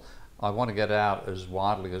of all. I want to get out as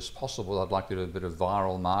widely as possible. I'd like to do a bit of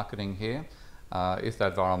viral marketing here. If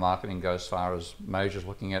that viral marketing goes as far as majors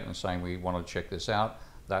looking at it and saying we want to check this out,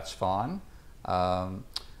 that's fine.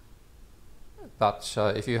 But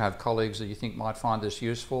if you have colleagues that you think might find this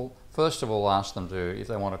useful, first of all ask them to, if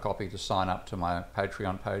they want a copy, to sign up to my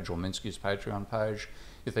Patreon page or Minsky's Patreon page.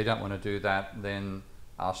 If they don't want to do that, then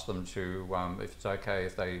ask them to, if it's okay,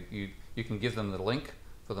 if you can give them the link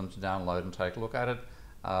for them to download and take a look at it.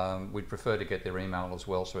 We'd prefer to get their email as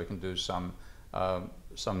well so we can do some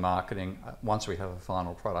marketing once we have a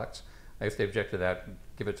final product. If they object to that,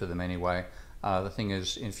 give it to them anyway. The thing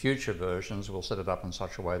is, in future versions, we'll set it up in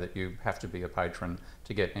such a way that you have to be a patron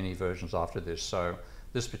to get any versions after this. So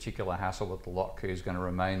this particular hassle with the lock key is going to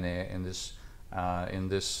remain there in this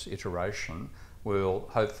iteration. We'll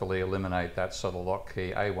hopefully eliminate that so the lock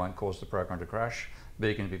key, A, won't cause the program to crash,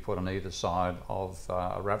 B, can be put on either side of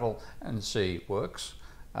a Ravel, and C, works.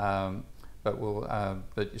 So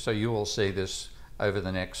you will see this over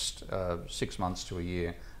the next 6 months to a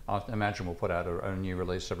year. I imagine we'll put out a new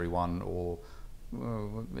release every one or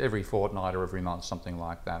every fortnight or every month, something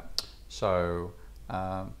like that. So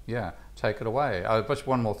yeah, take it away. But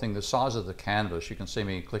one more thing, the size of the canvas, you can see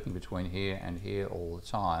me clicking between here and here all the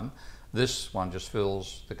time. This one just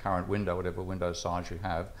fills the current window, whatever window size you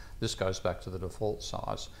have. This goes back to the default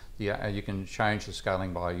size. You can change the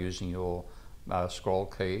scaling by using your scroll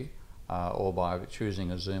key or by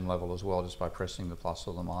choosing a zoom level as well, just by pressing the plus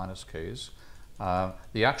or the minus keys.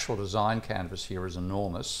 The actual design canvas here is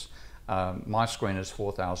enormous. My screen is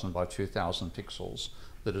 4,000 by 2,000 pixels.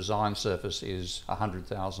 The design surface is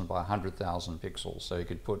 100,000 by 100,000 pixels, so you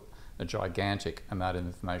could put a gigantic amount of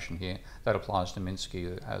information here. That applies to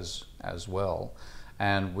Minsky as well.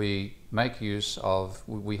 And we make use of,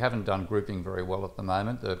 we haven't done grouping very well at the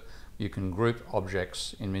moment. You can group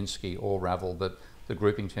objects in Minsky or Ravel, but the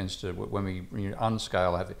grouping tends to, when you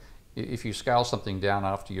unscale, if you scale something down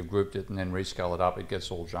after you've grouped it and then rescale it up, it gets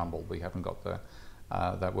all jumbled. We haven't got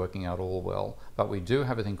that working out all well. But we do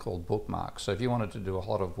have a thing called bookmarks. So if you wanted to do a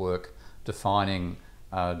lot of work defining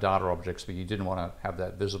data objects, but you didn't want to have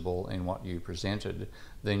that visible in what you presented,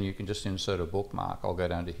 then you can just insert a bookmark. I'll go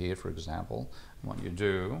down to here, for example. And what you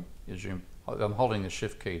do is I'm holding the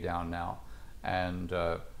Shift key down now and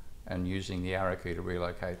using the arrow key to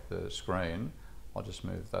relocate the screen. I'll just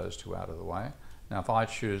move those two out of the way. Now if I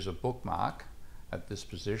choose a bookmark at this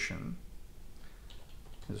position,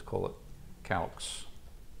 let's call it Calcs,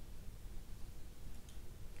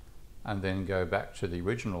 and then go back to the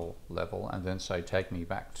original level and then say take me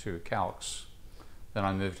back to Calcs, then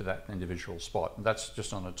I move to that individual spot. And that's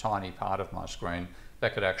just on a tiny part of my screen.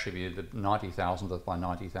 That could actually be the 90,000th by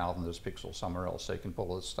 90,000th pixel somewhere else, so you can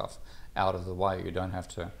pull this stuff out of the way. You don't have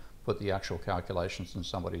to put the actual calculations in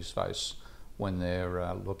somebody's face when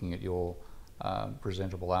they're looking at your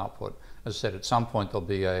presentable output. As I said, at some point there'll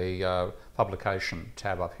be a publication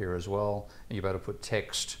tab up here as well, and you better put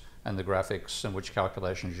text and the graphics and which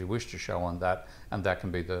calculations you wish to show on that, and that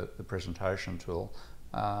can be the presentation tool.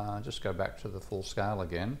 Just go back to the full scale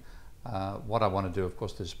again. What I want to do, of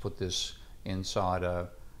course, is put this inside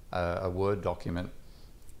a Word document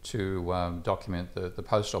to document the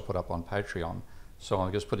post I'll put up on Patreon. So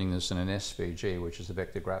I'm just putting this in an SVG, which is a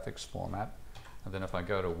vector graphics format. And then if I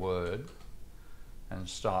go to Word and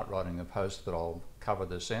start writing the post that I'll cover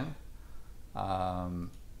this in,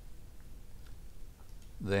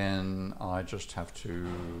 then I just have to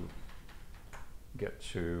get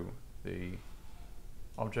to the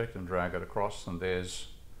object and drag it across, and there's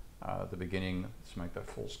the beginning. Let's make that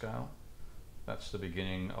full scale. That's the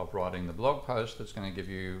beginning of writing the blog post that's going to give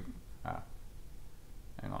you,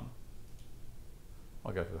 hang on,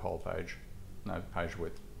 I'll go to the whole page, no, page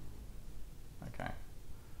width. Okay,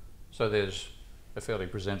 so there's a fairly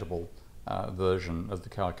presentable version of the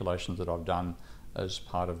calculations that I've done as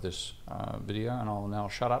part of this video, and I'll now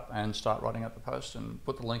shut up and start writing up the post and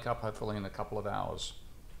put the link up hopefully in a couple of hours.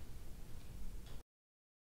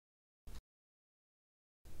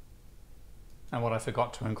 And what I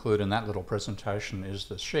forgot to include in that little presentation is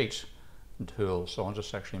the sheet tool, so I'll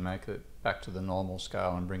just actually make it back to the normal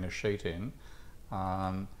scale and bring a sheet in.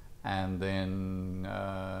 And then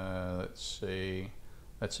let's see,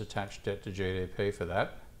 let's attach debt to GDP for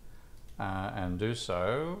that and do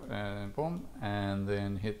so, and boom, and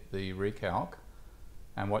then hit the recalc,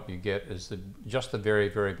 and what you get is just the very,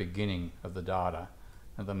 very beginning of the data.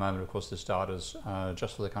 At the moment, of course, this data is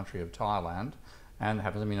just for the country of Thailand, and there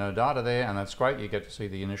happens to be no data there, and that's great. You get to see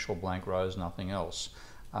the initial blank rows, nothing else.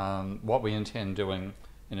 What we intend doing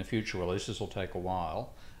in a future release, this will take a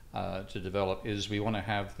while to develop, is we want to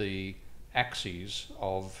have the axes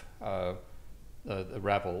of the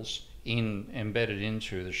Ravels embedded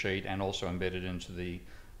into the sheet and also embedded into the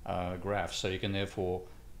graph. So you can therefore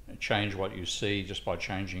change what you see just by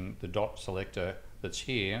changing the dot selector that's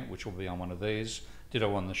here, which will be on one of these.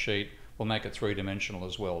 Ditto on the sheet. We'll make it three-dimensional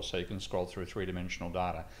as well, so you can scroll through three-dimensional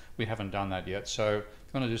data. We haven't done that yet, so if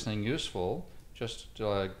you want to do something useful, just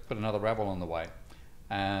put another Ravel on the way.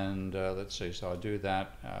 And let's see, so I do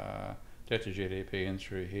that, debt to GDP in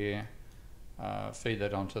through here, feed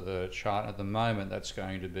that onto the chart. At the moment, that's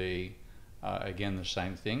going to be, again, the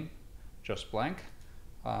same thing, just blank.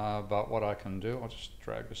 But what I can do, I'll just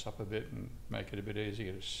drag this up a bit and make it a bit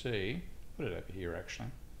easier to see. Put it over here,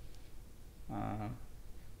 actually.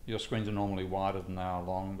 Your screens are normally wider than they are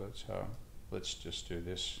long, but let's just do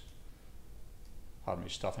this. Pardon me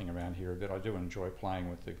stuffing around here a bit. I do enjoy playing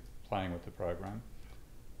with the program.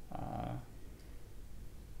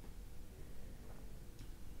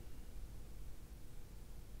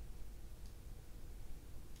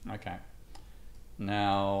 Okay.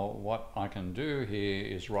 Now what I can do here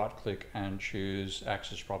is right click and choose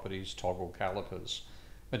Axis Properties Toggle Calipers.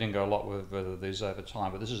 We didn't go a lot with these over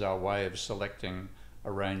time, but this is our way of selecting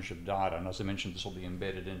a range of data, and as I mentioned, this will be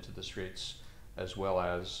embedded into the streets as well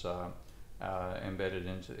as embedded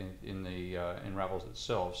in Ravels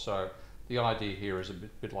itself. So the idea here is a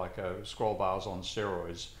bit like scroll bars on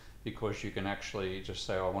steroids, because you can actually just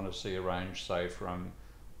say, I want to see a range, say from,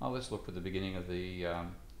 let's look at the beginning of the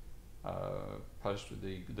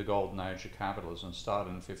the golden age of capitalism. Start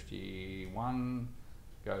in 51,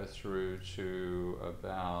 go through to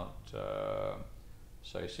about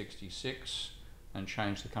say 66, and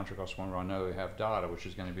change the country across one where I know we have data, which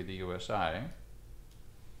is going to be the USA.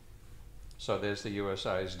 So there's the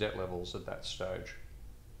USA's debt levels at that stage.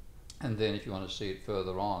 And then if you want to see it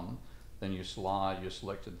further on, then you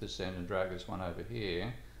select at this end and drag this one over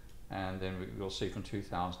here, and then we'll see from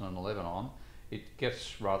 2011 on. It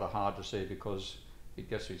gets rather hard to see because it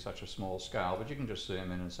gets to such a small scale, but you can just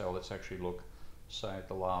zoom in and say, well, let's actually look, say, at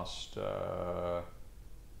the last,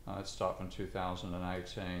 let's start from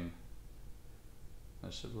 2018.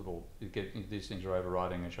 There's a little, these things are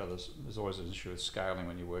overriding each other. There's always an issue with scaling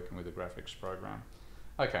when you're working with a graphics program.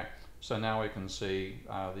 Okay, so now we can see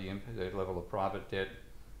the level of private debt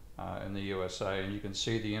in the USA, and you can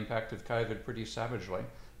see the impact of COVID pretty savagely,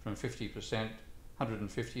 from 50%,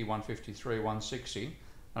 150, 153, 160,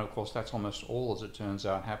 and of course that's almost all, as it turns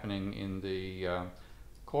out, happening in the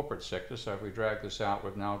corporate sector. So if we drag this out,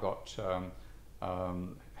 we've now got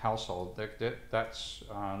household debt, that's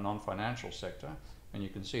non-financial sector, and you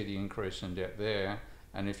can see the increase in debt there.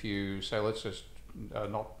 And if you say, let's just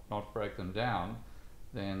not break them down,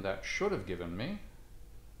 then that should have given me,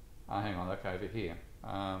 hang on, okay, over here.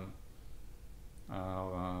 I'll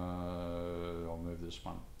move this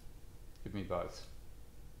one. Give me both.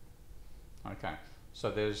 Okay, so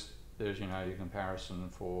there's your comparison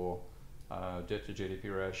for debt to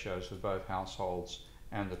GDP ratios for both households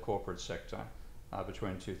and the corporate sector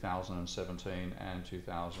between 2017 and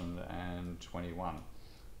 2021,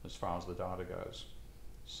 as far as the data goes.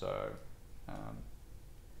 So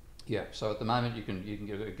yeah, so at the moment you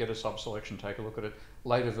can get a sub-selection, take a look at it.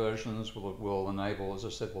 Later versions will enable, as I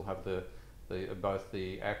said, we'll have both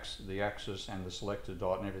the axis and the selected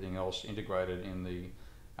dot and everything else integrated in the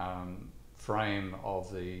frame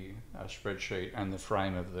of the spreadsheet and the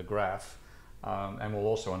frame of the graph, and we'll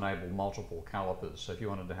also enable multiple calipers. So if you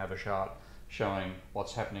wanted to have a chart showing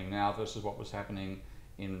what's happening now versus what was happening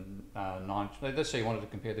in let's say you wanted to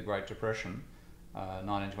compare the Great Depression,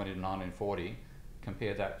 1920 to 1940,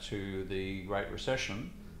 compare that to the Great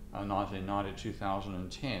Recession, 1990 to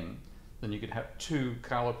 2010, then you could have two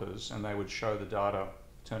calipers and they would show the data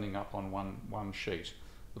turning up on one sheet.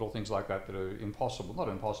 Little things like that that are impossible, not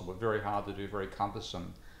impossible, but very hard to do, very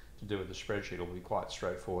cumbersome to do with the spreadsheet. It'll be quite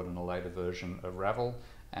straightforward in a later version of Ravel,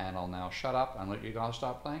 and I'll now shut up and let you guys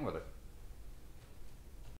start playing with it.